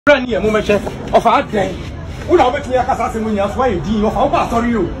Friend here, moment of our day. We are waiting here because when you are why you of our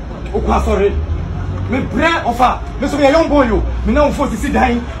sorry you. Oh, sorry. Me bread of her. Miss young boy, you. Me now force to sit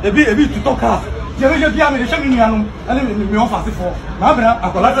down. A bit to talk her. You will be able to show me and then me offer for. My brother,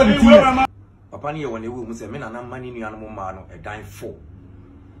 I collect the tea. Papa near when the woman said, men are not money in animal man, a dime 4.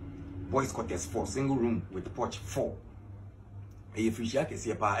 Boys quarters 4, single room with porch 4. A fisher can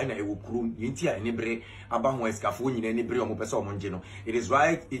see a pa and a room, Yintia and Ebre, Abang West California and Ebre or Mopeso Monjeno. It is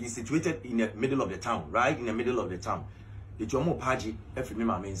right, it is situated in the middle of the town, right in the middle of the town. The Jomo Paji, every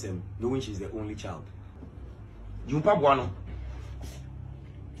member means him, knowing she's the only child. Jumpa Buano.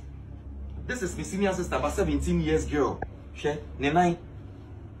 This is my senior sister, about 17 years girl. She, Nenai.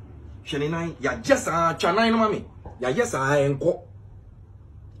 She, Nenai, ya just a chanai, mommy. Ya yes, I am co.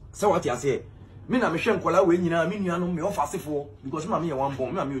 So what you say? Me na me hwe nkola we nyina me nua no me ofasefo because mama me one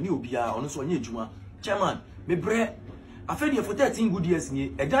born me ni obi a ono so anya adwuma chairman me bre afedi for 13 good years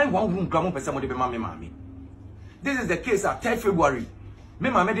ni e dan one room kra mo pese mo de be ma me mama. This is the case at 3rd February me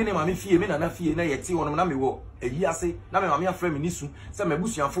mama de ne mama fie me na fie na yeti wono na me wo ayi ase na me mama afra me nisu se me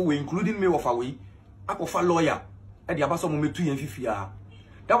busuafo we including me wofa we akofa lawyer e de abaso mo metu yen fifia.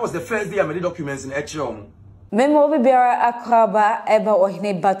 That was the first day I made documents in H.O. Memo Bibiara Akraba Eba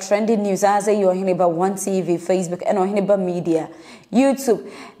Ohineba trending news as a Yohineba One TV, Facebook, and Ohineba Media, YouTube.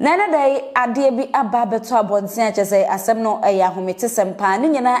 Nana day Adiabi Ababeto Bonsen say Asemno Aya Hometism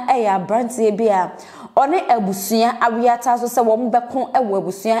Panina Aya Branty Bia. One ebusuya awiata so se wo mbekon ewo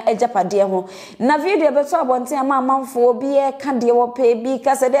ebusuya ejapade ho na video beto abonte amanfo obi e ka de wo pe bi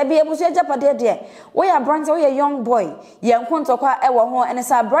ka se de bi ebusuya ejapade de wo ya brante wo ya young boy ye nkontokwa ewo ho ene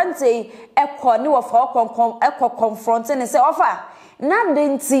sa brante ekọ ni wo fa konkon ekọ confront ne se ofa na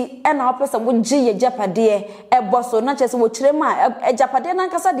denti e na opese wo gi ye ejapade eboso na chese wo kire ma ejapade na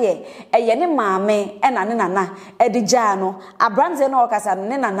nkasa de eye ne maame e na ne nana edija no abrante na okasa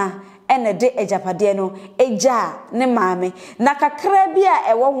ne nana ene de ejapade no eja ne maame na kakra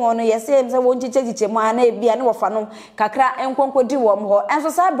bia ewo ho no yese emse wo nchichechiche mu ana bia ne wofa no kakra enkonkodi wo ho enso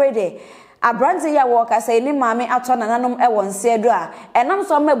sa brede abranze ya wo kasa ni maame ato nananom ewo nse do a enam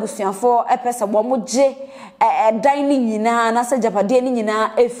so mabusuafo epese bo mo je dan ni nyina na se japade ni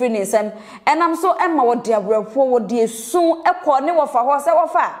nyina efri ne nsem enam so emma wo de abrafo wo de esun ekọ ne wofa ho se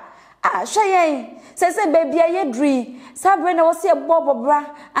wofa hweyen se bebia ye dri sabre na wo se bobobra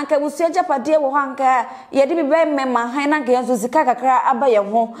anka busu japade wo hanka ye de bibe mema han na ga yanzo zika kakra abaye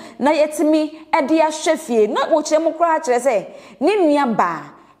ho na yetimi e de ahwefie na wo kire mu kra kire se ni nua ba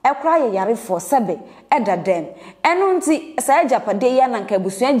ekra ye yare for sebe edadem enu nti sa japade ya na nka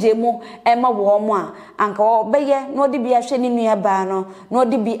busu agemu ema wo mo a anka wo beye no de bi ahwe ni nua ba no no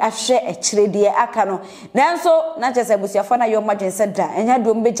de bi ahwe ekirede aka no nanso na chese busuafo na yo madwense da enya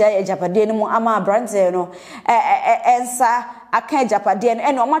do mbeja japade ni mu ama brandze no ensa aka japade no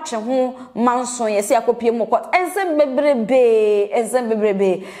ene o matwe ho manso yesi akopie mu ko ensem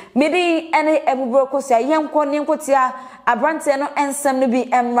bebrebe medi ene emubro kosia yenko ne nkotia abrante no ensem no bi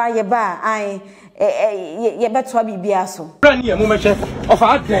emra ye ba ai ye beto bibia so friend here moment of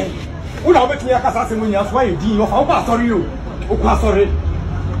our day we are waiting here because when you are why you of our sorry you oh sorry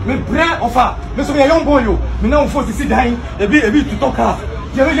me bread of her me so young boy you me now force to sit down a bit to talk her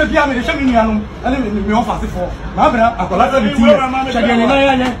you will be able to show me and then me offer for my brother I collect the tea she dey na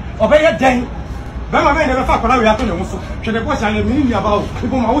obey den ben ma me never fa kola we ato ne so she dey question me ni about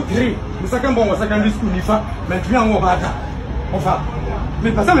people ma wo 3 the second born was secondary school nifa me twi an wo ba da ofa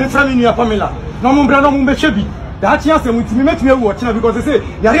me pasa me fra me ni Pamela no mo bra no mo be chebi that chance me timi metimi ewu ochina because they say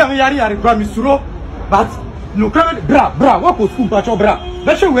yari bra mi suro but no credit bra what go school ba cho bra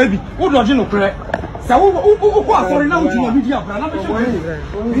be she we bi wo doje no credit say wo ko asori na uti media bra na be she we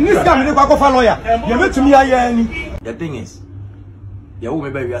in this game dey kwa lawyer ye metimi aye ani. The thing is ya wo me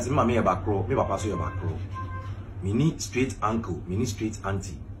ba wi ase mama ye back row me papa so ye back row me need straight uncle me need straight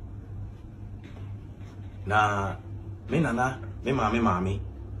auntie na me nana me mama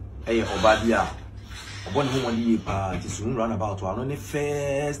eye obadia obon ho woni pa jisun run about one the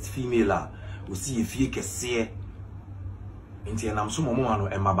first female a o si efie kese enti na mso momo ano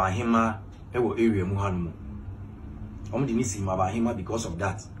emabahema ewo area mu hanu om di ni si mabahema because of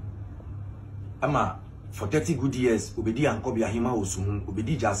that ama for 30 good years obedi ankobia hema osun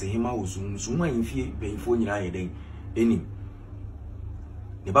obedi jase hema osun sunwa infie benfo nyina yeden eni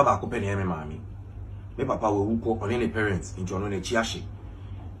ne baba akopɛ ne me maami me papa wo wuko one ne parents nti ono na chi ahye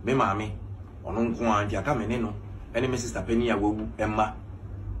me maami ono nko anti aka me ne no ene me sister pani ya wo emma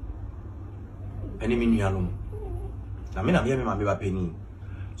ene me nuanom na me na me maami ba pani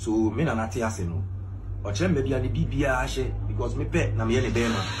so me na nate ase no o chembe bia ne bibia ahye because me pe na me ye ne be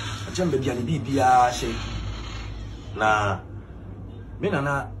ma o chembe bia ne bibia ahye na me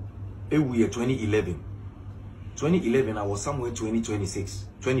na year 2011. 2011, I was somewhere 2026,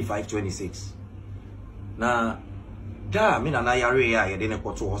 25, 26. Now, da me na yare ya ye de ne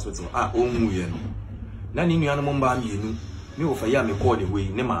kwoto hospital onwu ye no. Na ni nua no mba mienu, me wo fa ya me call the way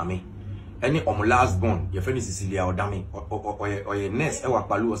ne maame. Ene last born, ye friend Cecilia Odame, oye nurse e wa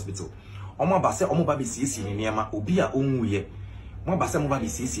Palu hospital. Omo ba se omo ba bi siesie ni niam obi a onwu ye. Mo ba se mo ba bi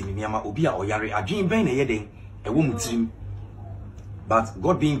siesie ni niam obi a oyare adwen ben na ye den e wo mutirim. But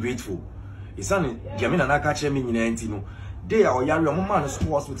God being grateful, isan diamina na ka kire me nyina nti no. Day a oyare omo ma no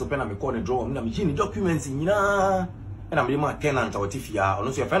hospital pe na me call the draw, na me ni documents nyina. And I'm my tenant or Tifia, or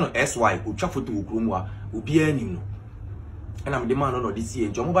no, so friend SY, who travel to Ukrumwa, who be any no. And I'm the man on this year,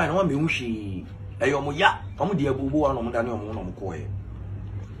 John Mobile, no one she, a yomoya, come dear Bubu, and on Daniel Monocoy.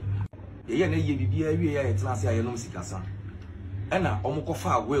 The year be every year at last year, no Sicasa. And now,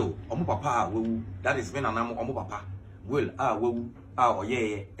 Omocofa will, Omopapa will, that is when I'm Omopapa, will, or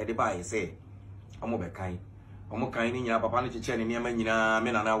ye, at the buy, say, Omobekai, Omokai in your papa, Chen, near Menina,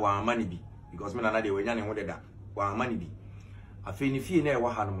 Menana, money be, because Menana, they were young with that. Wa money be a fee fee near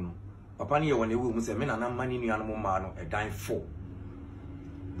Wahanum. Papa near when they will say men and money in animal man a dime 4.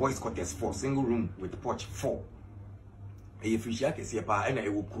 Boys quarters 4, single room with porch 4. A fish yak is here and a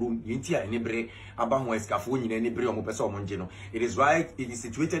room, Yintia and Ebre, Abang West Cafoni and Ebre or Mopeso Mongeno. It is right, it is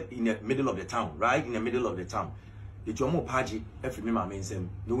situated in the middle of the town, right in the middle of the town. It's your more party, every member means him,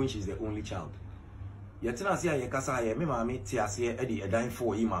 knowing she's the only child. Yetinasia Yakasa, Mimami, Tiasia, Eddie, a dime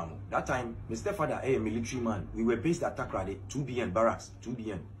 4 imam. That time, Mr. Father, a military man, we were based at Takrade, 2BN barracks,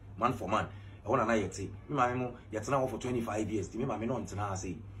 2BN, man for man. I want to say, Mimamo, Yatina for 25 years, the Mimami non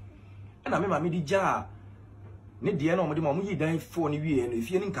Tanasi. And I remember the jar. Nidiano, Modi, dime 4 years, and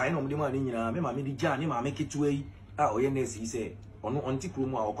if you ain't kind of the money, Mimami the jar, Nima make it 2 way. Ah, yes, he said, on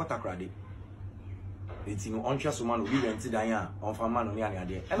Antikruma or Kotakrade. It's in unctuous man who went to Diana, on Farman on Yana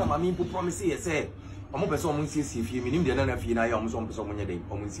there. And I mean, promise, say. I'm a person who sees if you mean the other fee, I am some person when you're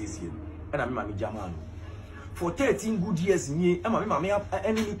and I'm Mammy Jaman. For 13 good years, me, and my mammy up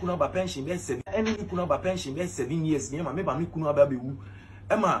any Kunaba pension, best 7 years, near my mammy Kunaba Babu.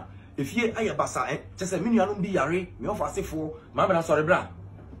 Emma, if ye I bassa, just a million be yare, me off I say for Mamma sorry, bra.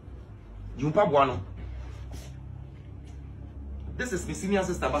 You pabuano. This is my senior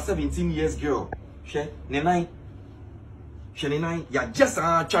sister, about 17 years girl. She, Nenai, ya just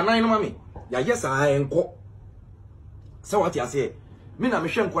a chanine, mammy. Ya yes I enko. So what you say? Me na me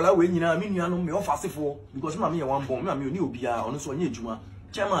hwe nkola we nyina me nuanu me ofase for because me me one born me ni obia ono so nya adwuma.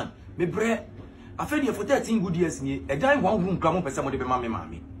 Chairman, me bre afedi for 13 good years ni e dan one room kra mo pese mo de be ma me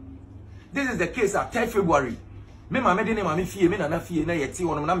mame. This is the case at 3rd February. Me mame de ne mame fie me na fie na yeti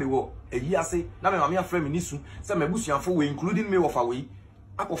wono na me wo eyi ase na me mame afre me nisu se me busuafo we including me wofa we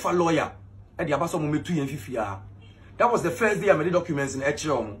akofa lawyer e de abaso mo metu yen fifia. That was the first day I made documents in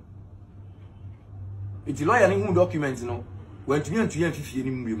HRM. It's a lawyer who documents no. When to me and to yen fifty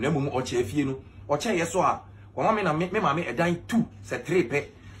in Nemo or Chefie no, or Che Yeswa, or mammy a dime 2, said 3 pe.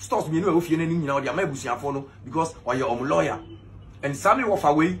 Stores me no if you know the Amebusia follow because or your own lawyer. And Sammy walk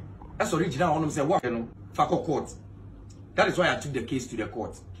away, that's original on himself, what you know, Faco court. That is why I took the case to the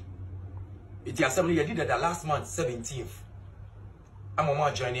court. It's the assembly I did that the last month, 17th. I'm a more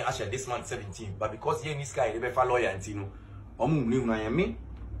joining actually this month, 17th, but because here in this guy, they lawyer and Tino, or me.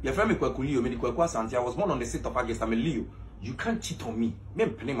 Your friend Kwakulio, Medikwa Santi, I was born on the 6th of August. I'm a Leo. You can't cheat on me. Me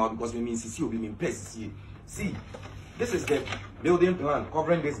penny out because me means CC will be in place. See, this is the building plan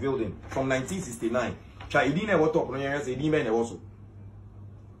covering this building from 1969. Chaidine what up? No, yes, Edime also.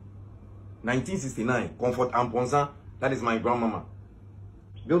 1969. Comfort Amponza. That is my grandmama.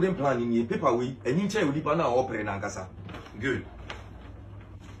 Building plan in your paper we and in chair will be banana or Perenangasa. Good.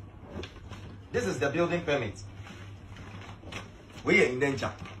 This is the building permit. We are in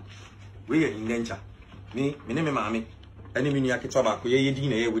danger. We are in danger. Me name mammy. Any mini akitaba, we are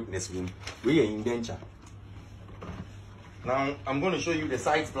in a witness room. We are in danger. Now I'm going to show you the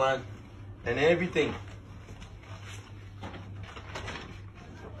site plan and everything.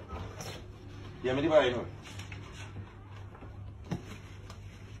 Yeah, me know.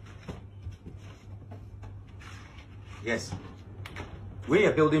 Yes. We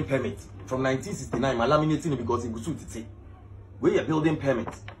are building permit from 1969. My laminating because it was suited. We are building permit.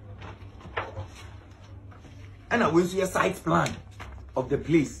 And I will see a site plan of the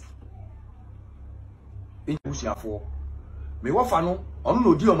place. In for me wafano,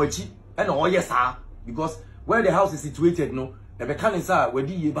 no di omachi, and oh yes, sir, because where the house is situated, no, the mechanics are where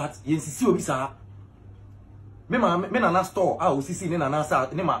the but yes, sir. Me na store, I will see na sa,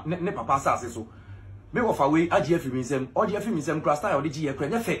 ne papa sa so. Me wafa we AGF misem, or GF misem crasta or the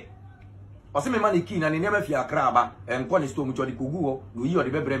GF fe. o se me man key na ne never fi akra aba enko ne store mu chodi kogu ho no yi o de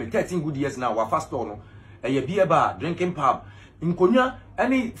bebre me 13 good years now wa fast store no eye bia ba drinking pub nkonya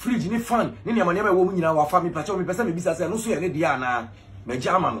any fridge ni fan ni ne amane wo mu nyina wa fa me pacha me pesa me bisa se no so ye ne dia na me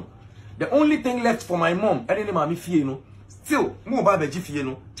jama no. The only thing left for my mom any ne ma me fie no still mo ba be fie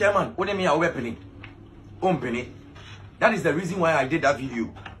no chairman wo ne me a wo penny penny. That is the reason why I did that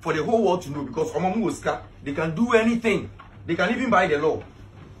video, for the whole world to know, because they can do anything. They can even buy the law.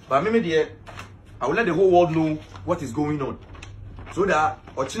 But maybe there, I will let the whole world know what is going on. So that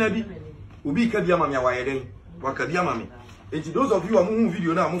Ochinabi will be Kabiamami Awayden, Wakabiamami. And to those of you who are moving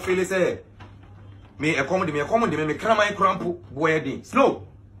video now, I'm feeling say, me accommodate me, crama crampo, boy, Snow,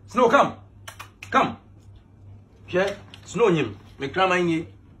 come. Okay, Snow him, me crama ye,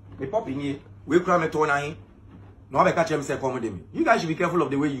 me popping ye, we cram it on. No, I catch him say accommodate me. You guys should be careful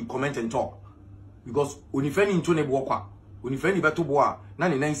of the way you comment and talk, because when you find into ne boa, when you find better boa,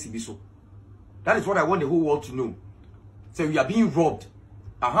 none in so. That is what I want the whole world to know. So we are being robbed.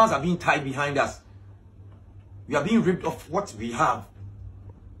 Our hands are being tied behind us. We are being ripped of what we have.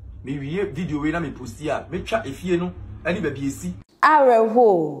 Maybe video we na me post here. Me chat if you know any baby see.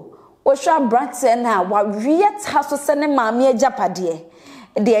 Areho, Osha Branson na wa wiet haso sene maami ejapade.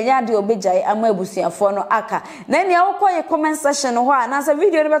 De anya de obejai ama abusuafo no aka na ne awokoye comment section ho a na sa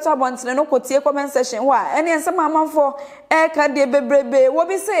video ne beto abontene no kotie comment section ho a ene ensem amanfo ka de bebrebe wo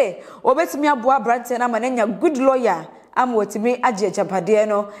bi se obetumi aboa Branson na ma nya good lawyer am wotimi age japade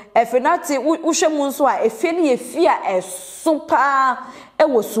no efinati uhwemu nso a efie ne yefie a esopa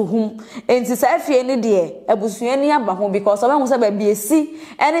ewosuhum enti sa efie ne de abusuani aba ho because oba hu sa ba biesi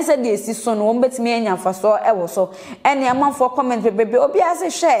ene se de esi so no wo betimi anya faso ewoso ene amanfo comment bebebe obi ase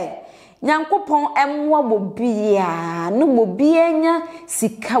hwe nyankopon emwa bobia no bobianya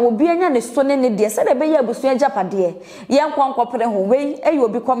sika bobianya ne so ne de se de be ya abusua japade ye nkwankopre ho wei eyi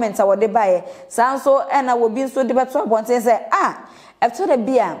obi comment a wode bae sanso ena wobi nso de beto abonte se efto de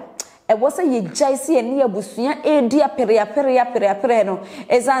bia e wo se ye jaisi ene abusua edi apere no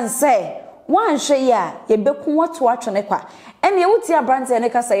ezanse wanhwe ya ye beku wato atwene kwa ene wuti abrante ne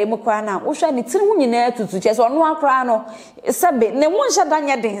kasa ye mukwa na wo hwa ne tiri hu nyina tutu che so no akra no sebe ne wonhya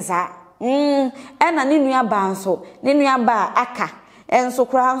danya densa ena ne nua ba nso ne nua ba aka enso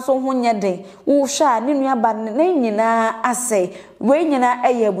kra nso hu nyede wo hwa ne nua ba ne nyina ase we nyina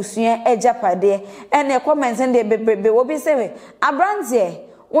eye abusua ejapade ene comment de bebebe wo bi se abrante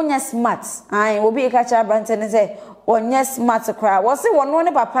wonya smart wo bi ka cha abrante ne se wonya smart kra wo se wono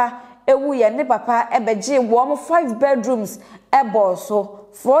ne papa ewu ye ne papa ebeje wo 5 bedrooms ebo so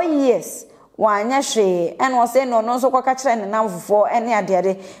 4 years wanya hwe en wo se no so kwaka kire ne namfofo ene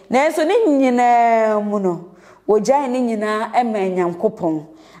ade na enso ne nyina mu no wogya ne nyina emanyankopon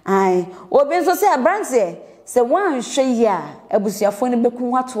obi nso se abrante se wan hwe ya abusuafo ne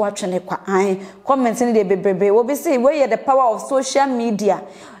beku wato atwene kwa comment ne de bebrebe obi se we ye the power of social media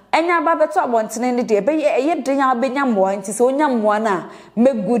enya ba beto abontene ne de be ye denya benya mmoa nti se onya mmoa na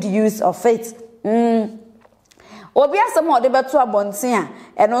make good use of it obi asem o de beto abonten a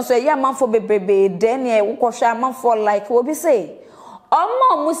eno so ye amanfo bebrebe de ne wokwohwe amanfo like obi say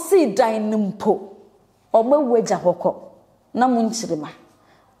omo mu si dan nimpo omo weja hokọ na mu nchirima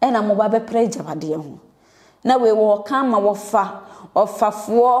ena mo ba be preja bade ho na we wo kan ma wo fa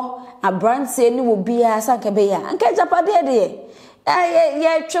ofafo abrante ni wo bia sanka be ya anka japade de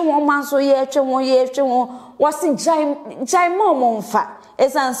ye twe won manso ye twe won wasi jai mom mfa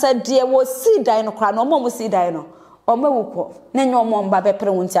esansa de wo si dan no kra no mom si dan no omewuko na nyo mom ba be pre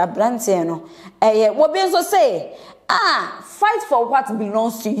wonti abrante no wo bi nso say fight for what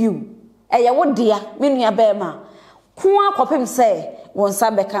belongs to you wo dia menua be ma ko akopem say won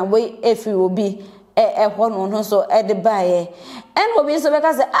sa be kan we efi obi ho no so de bae en obi nso be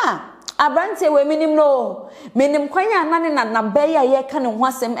ka say abrante we minim no minim kwanya nane na be ya ye ka ne ho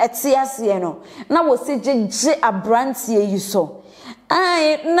asem ete ase no na wo se gege abrante yi so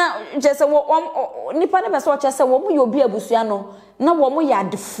na jese wo nipa ne be so chese wo mu ye obi abusua no na wo mu ya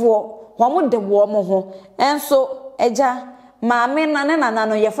defo wo mu de wo mu ho enso eja maame nana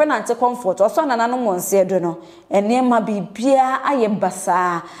no ye fe na ante comfort oso nana no monse do no ene ma bibia aye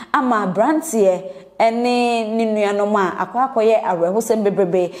basa ama abrante ene ninuano ma akwakoye awehosem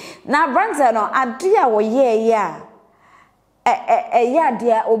bebrebe na abrante no ade a wo ye ya ya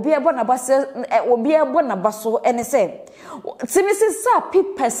dia obi ebo na baso ene se timisi sa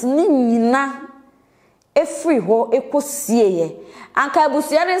pipes ni nyina efri ho ekosie ye anka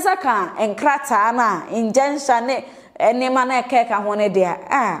abusia ne saka enkrata na injensha ne ene ma na keka ho ne dia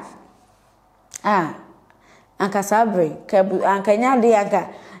anka sabre anka nya dia ga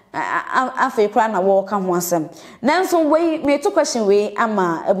afi kra na wo ka ho asem nanso we me to question we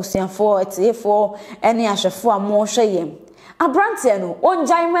ama abusuafo etiefo ene ahwefo amo hweyem abrante no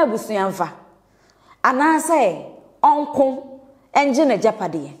onjai ma abusuamfa anase onko enje na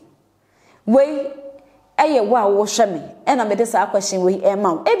japade we eye wa wo hwe me ena me de sa question we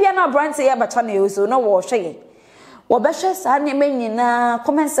ema ebia na abrante ya bacha na yeso na wo hweye wo behwe sa ne menyina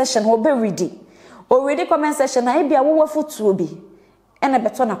comment section wo be ready o ready comment section na ebia wo wafutuo bi ena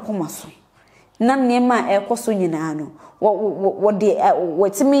beto na koma so na nema ekoso nyina no wo de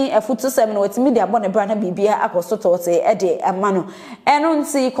wetimi afutu sem no wetimi de abone bra na bibia akoso tote e de ama no eno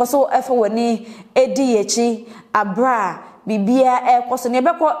nti koso efe woni edi yechi abra bibia ekoso ne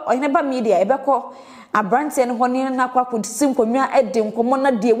beko ohine ba media ebeko abrante ne honi na kwakodi nkonwa ede nkomo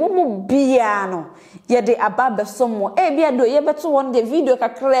na de wo mu bia no ye de ababe somo e bia do ye beto won de video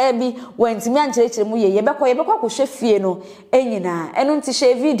kakra bi wantimi ankyerechire mu ye beko akohwe fie no enyina eno nti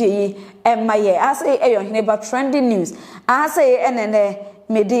share video yi emma ye ase eyohene ba trending news ase enene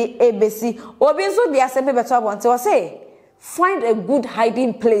mede ebesi obi nso bia se beto abonte o say find a good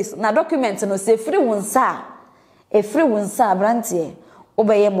hiding place na document no say free wonsa abrante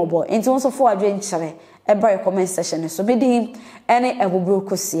obeye mobo enti wonso fo adwe nkyere eba comment section so bedi ene ebubro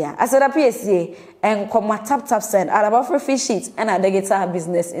kosia asada psie enkoma tap send araba for fish sheet and a digital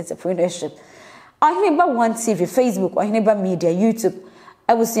business entrepreneurship ohine ba one TV Facebook ohine ba media YouTube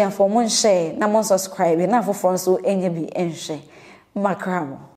abusia for mon share na mon subscribe na for so enye bi enhwe makramo